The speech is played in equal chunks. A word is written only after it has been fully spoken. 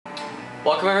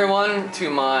Welcome everyone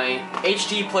to my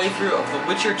HD playthrough of The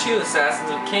Witcher 2 Assassins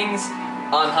of Kings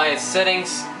on highest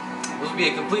settings. This will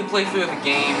be a complete playthrough of the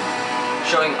game,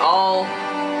 showing all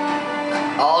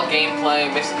gameplay,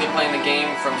 basically playing the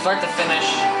game from start to finish.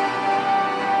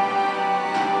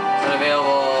 It's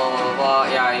unavailable, blah,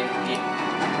 yeah, he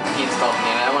installed the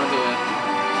game. I want to do it.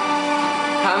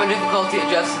 Common difficulty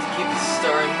adjusted to keep the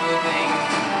story moving.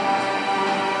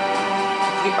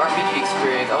 Complete RPG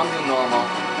experience. I want to do normal.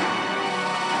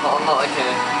 I'm not like it.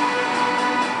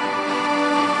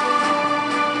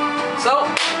 So,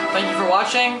 thank you for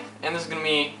watching, and this is gonna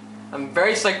be, I'm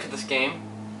very psyched for this game.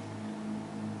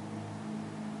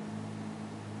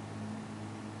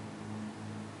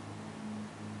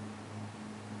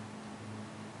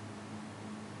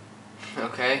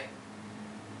 Okay.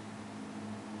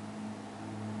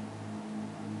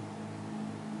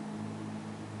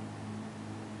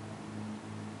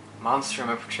 Monster,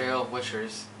 my portrayal of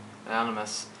Witchers.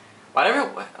 Anonymous.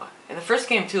 In the first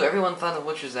game too, everyone thought of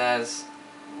Witchers as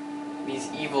these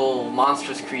evil,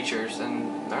 monstrous creatures,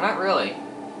 and they're not really.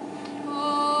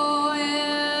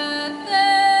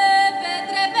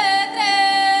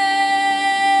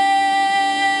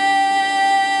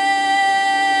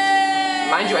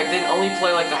 Mind you, I did only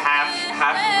play like the half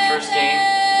of the first game,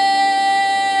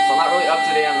 so I'm not really up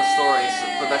to date on the story,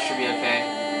 but that should be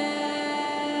okay.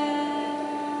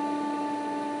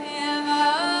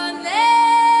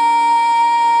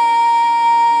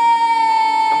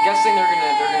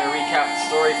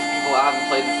 Story for people that haven't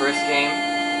played the first game.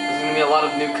 There's going to be a lot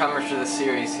of newcomers to the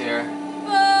series here.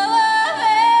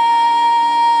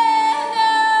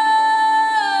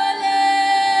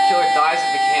 Killer dies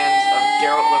at the hands of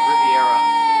Geralt of Riviera.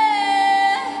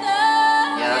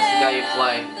 Yeah, that's the guy you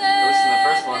play. At least in the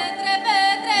first one.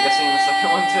 I'm guessing in the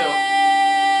second one too.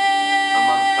 A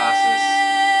month passes.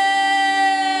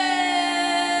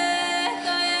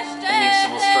 Ending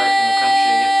civil strife in the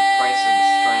country, yet the price of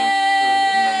this triumph proved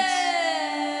immense.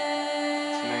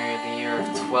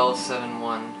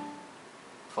 1271.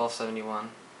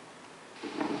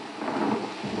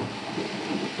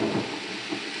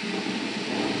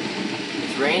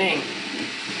 It's raining.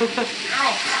 What the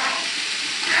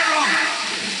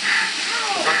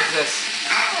fuck is this?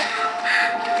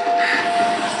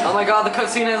 Oh my god, the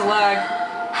cutscene has lag.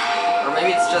 Or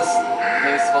maybe it's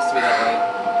supposed to be that way.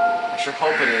 I sure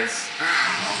hope it is.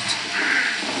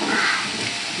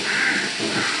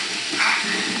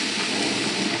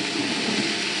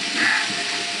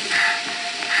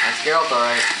 Geralt,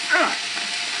 alright.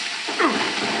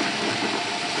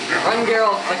 Run,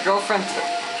 Geralt! That girlfriend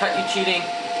caught you cheating.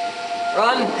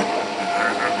 Run!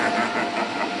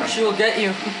 Or she will get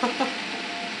you.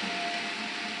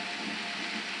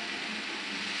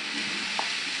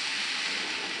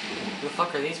 Who the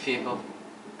fuck are these people?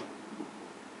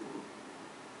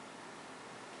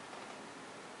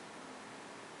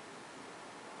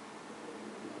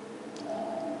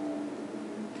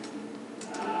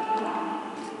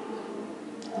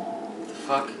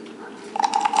 Fuck.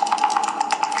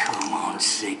 Come on,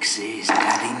 sixes.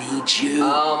 Daddy needs you.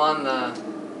 Oh, I'm on the...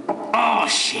 Oh,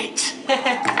 shit.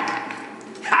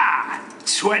 Ha!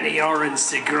 20 orange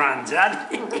to Grandad.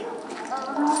 I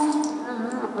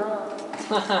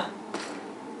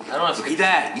don't want to... Looky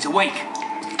there. He's awake.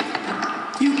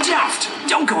 You daft.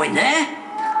 Don't go in there.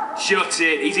 Shut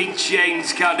it. He's in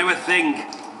chains. Can't do a thing.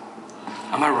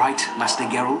 Am I right, Master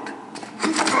Geralt?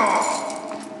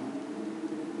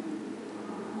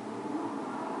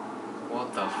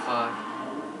 What the fuck?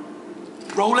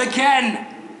 Roll again!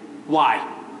 Why?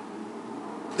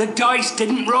 The dice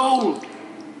didn't roll!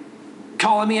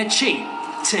 Calling me a cheat?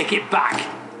 Take it back.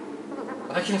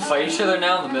 Are they gonna fight each other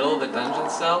now in the middle of the dungeon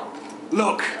cell?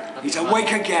 Look, he's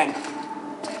awake again.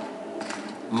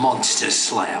 Monster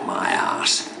Slayer, my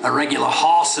ass. A regular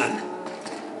horson.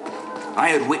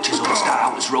 I heard witches all start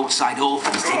out as roadside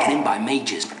orphans taken in by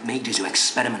mages who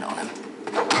experiment on them.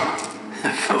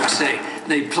 Folks say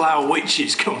they plough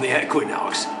witches come the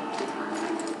equinox.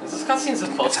 Is this cutscene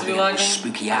supposed to be lagging?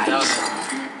 Spooky eyes.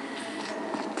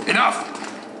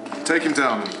 Enough! Take him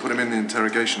down and put him in the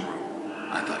interrogation room.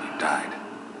 I thought you died.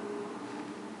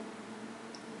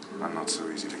 I'm not so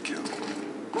easy to kill.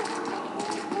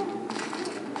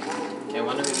 Okay, I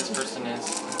wonder who this person is.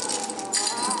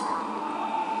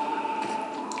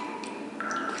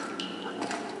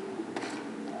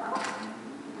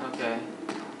 Okay.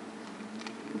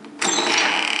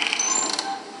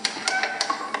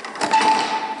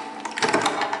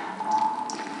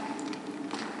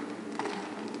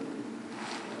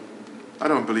 I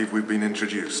don't believe we've been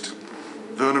introduced.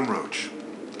 Vernon Roach.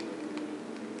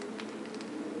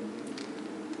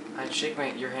 I'd shake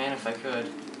your hand if I could.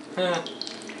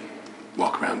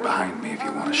 Walk around behind me if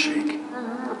you want to shake.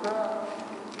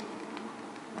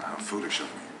 How foolish of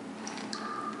me.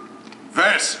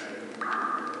 Vess!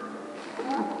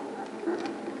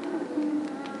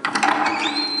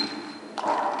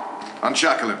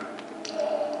 Unshackle him.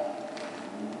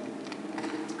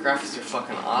 Graphics are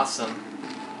fucking awesome.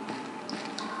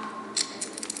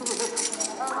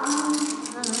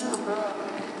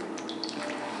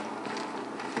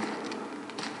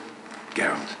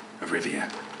 Geralt of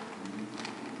Rivia.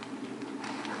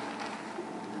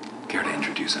 Care to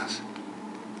introduce us?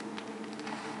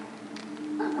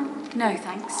 No,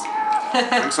 thanks.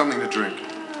 Bring something to drink.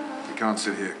 We can't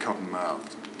sit here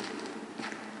cotton-mouthed.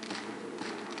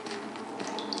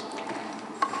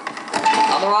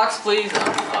 On the rocks, please.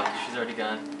 Oh fuck, she's already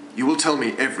gone. You will tell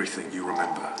me everything you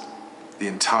remember. The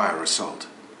entire assault.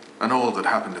 And all that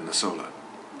happened in the Solar.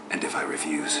 And if I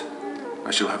refuse?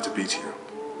 I shall have to beat you.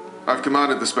 I've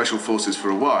commanded the Special Forces for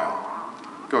a while.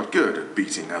 Got good at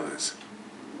beating others.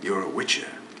 You're a Witcher.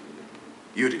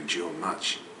 You'd endure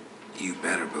much. You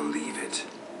better believe it.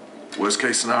 Worst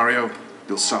case scenario,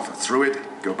 you'll suffer through it,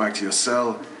 go back to your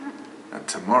cell, and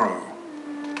tomorrow,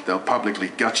 they'll publicly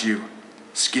gut you,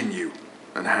 skin you,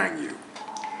 and hang you.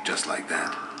 Just like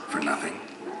that? For nothing?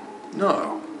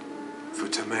 No, for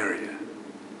Temeria.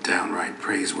 Downright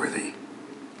praiseworthy.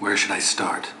 Where should I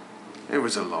start? It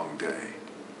was a long day.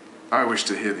 I wish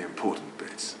to hear the important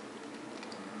bits.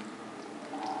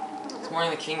 This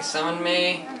morning the king summoned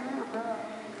me.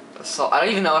 So I don't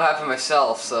even know what happened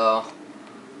myself, so...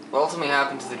 What ultimately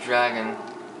happened to the dragon?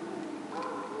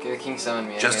 Okay, the king summoned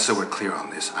me, I Just guess. so we're clear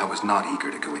on this, I was not eager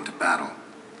to go into battle.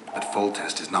 But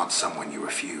Foltest is not someone you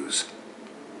refuse.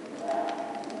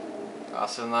 Oh,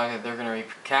 so now they're gonna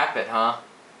recap it, huh?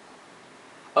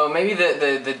 Oh, maybe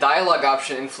the dialogue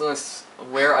option influenced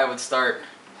where I would start,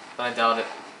 but I doubt it.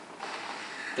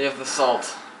 Day of the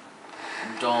Salt.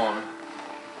 Dawn.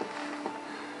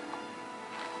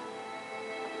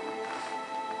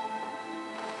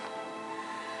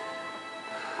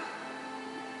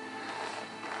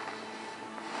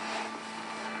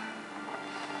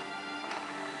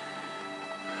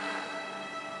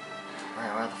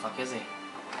 Where the fuck is he?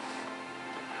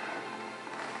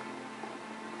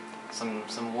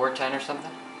 Some war tent or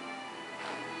something?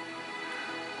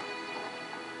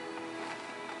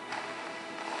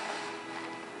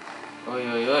 Oi,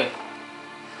 oi, oi.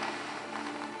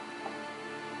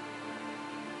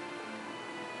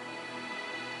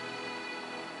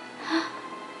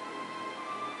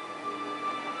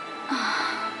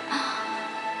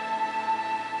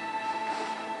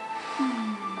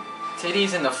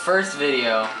 Titties in the first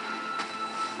video.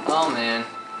 Oh man.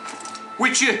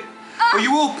 Witcher! Are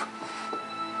you up?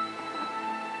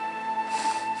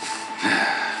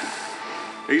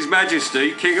 His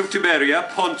Majesty, King of Temeria,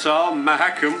 Pontar,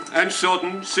 Mahakam, and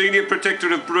Sodden, Senior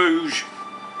Protector of Bruges,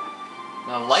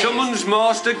 No, light summons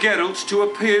Master Geralt to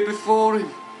appear before him.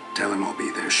 Tell him I'll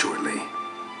be there shortly.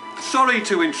 Sorry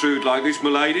to intrude like this,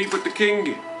 milady, but the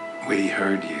King... We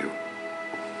heard you.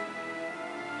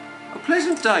 A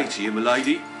pleasant day to you,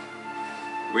 milady.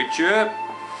 Witcher.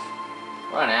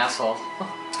 What an asshole.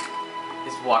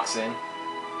 Just walks in.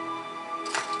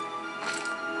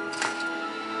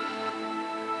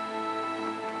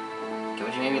 Okay,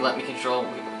 would you maybe let me control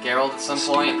Geralt at some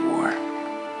point? Stupid war.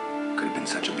 Could have been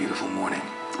such a beautiful morning.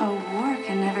 A war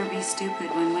can never be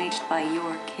stupid when waged by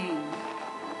your king.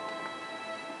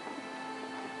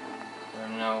 There are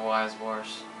no wise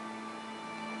wars.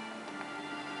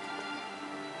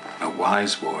 A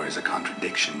wise war is a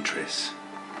contradiction, Triss.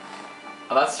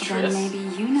 Oh, that's Then Triss. maybe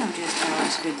you know just how I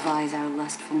should advise our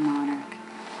lustful monarch.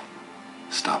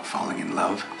 Stop falling in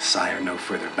love, sire no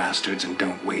further bastards, and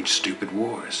don't wage stupid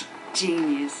wars.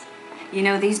 Genius. You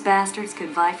know, these bastards could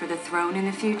vie for the throne in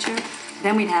the future.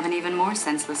 Then we'd have an even more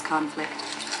senseless conflict.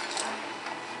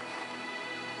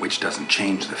 Which doesn't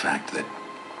change the fact that...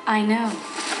 I know.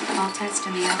 Foltest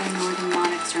and the other northern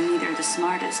monarchs are neither the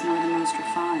smartest nor the most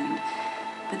refined.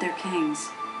 But they're kings,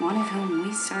 one of whom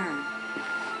we serve.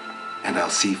 And I'll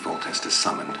see Foltest is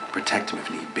summoned, protect him if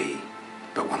need be.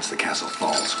 But once the castle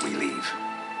falls, we leave.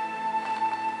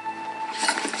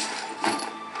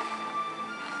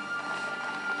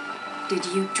 Did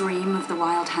you dream of the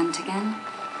Wild Hunt again?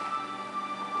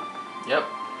 Yep.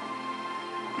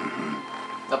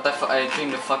 Nope, I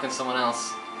dreamed of fucking someone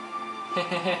else.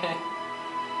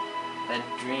 That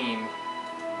dream.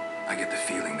 I get the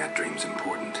feeling that dream's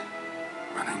important.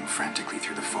 Running frantically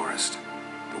through the forest.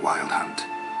 The Wild Hunt.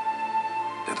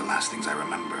 They're the last things I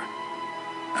remember.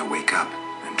 I wake up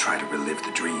and try to relive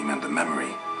the dream and the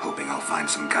memory, hoping I'll find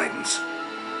some guidance.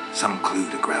 Some clue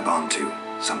to grab onto,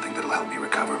 Something that'll help me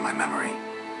recover my memory.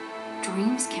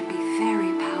 Dreams can be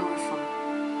very powerful.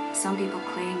 Some people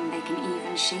claim they can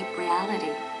even shape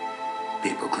reality.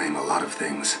 People claim a lot of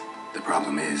things. The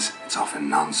problem is, it's often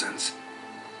nonsense.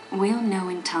 We'll know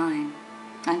in time.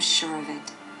 I'm sure of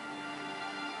it.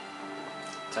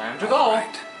 Time to go. All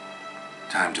right.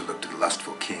 Time to look to the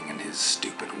lustful king and his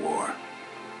stupid war.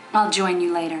 I'll join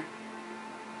you later.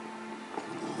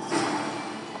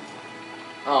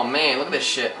 Oh man, look at this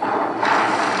shit. Look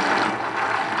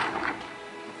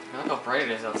how bright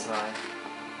it is outside.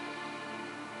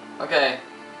 Okay.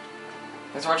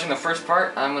 Thanks for watching the first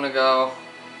part. I'm gonna go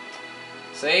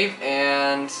save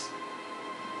and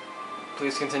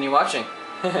please continue watching.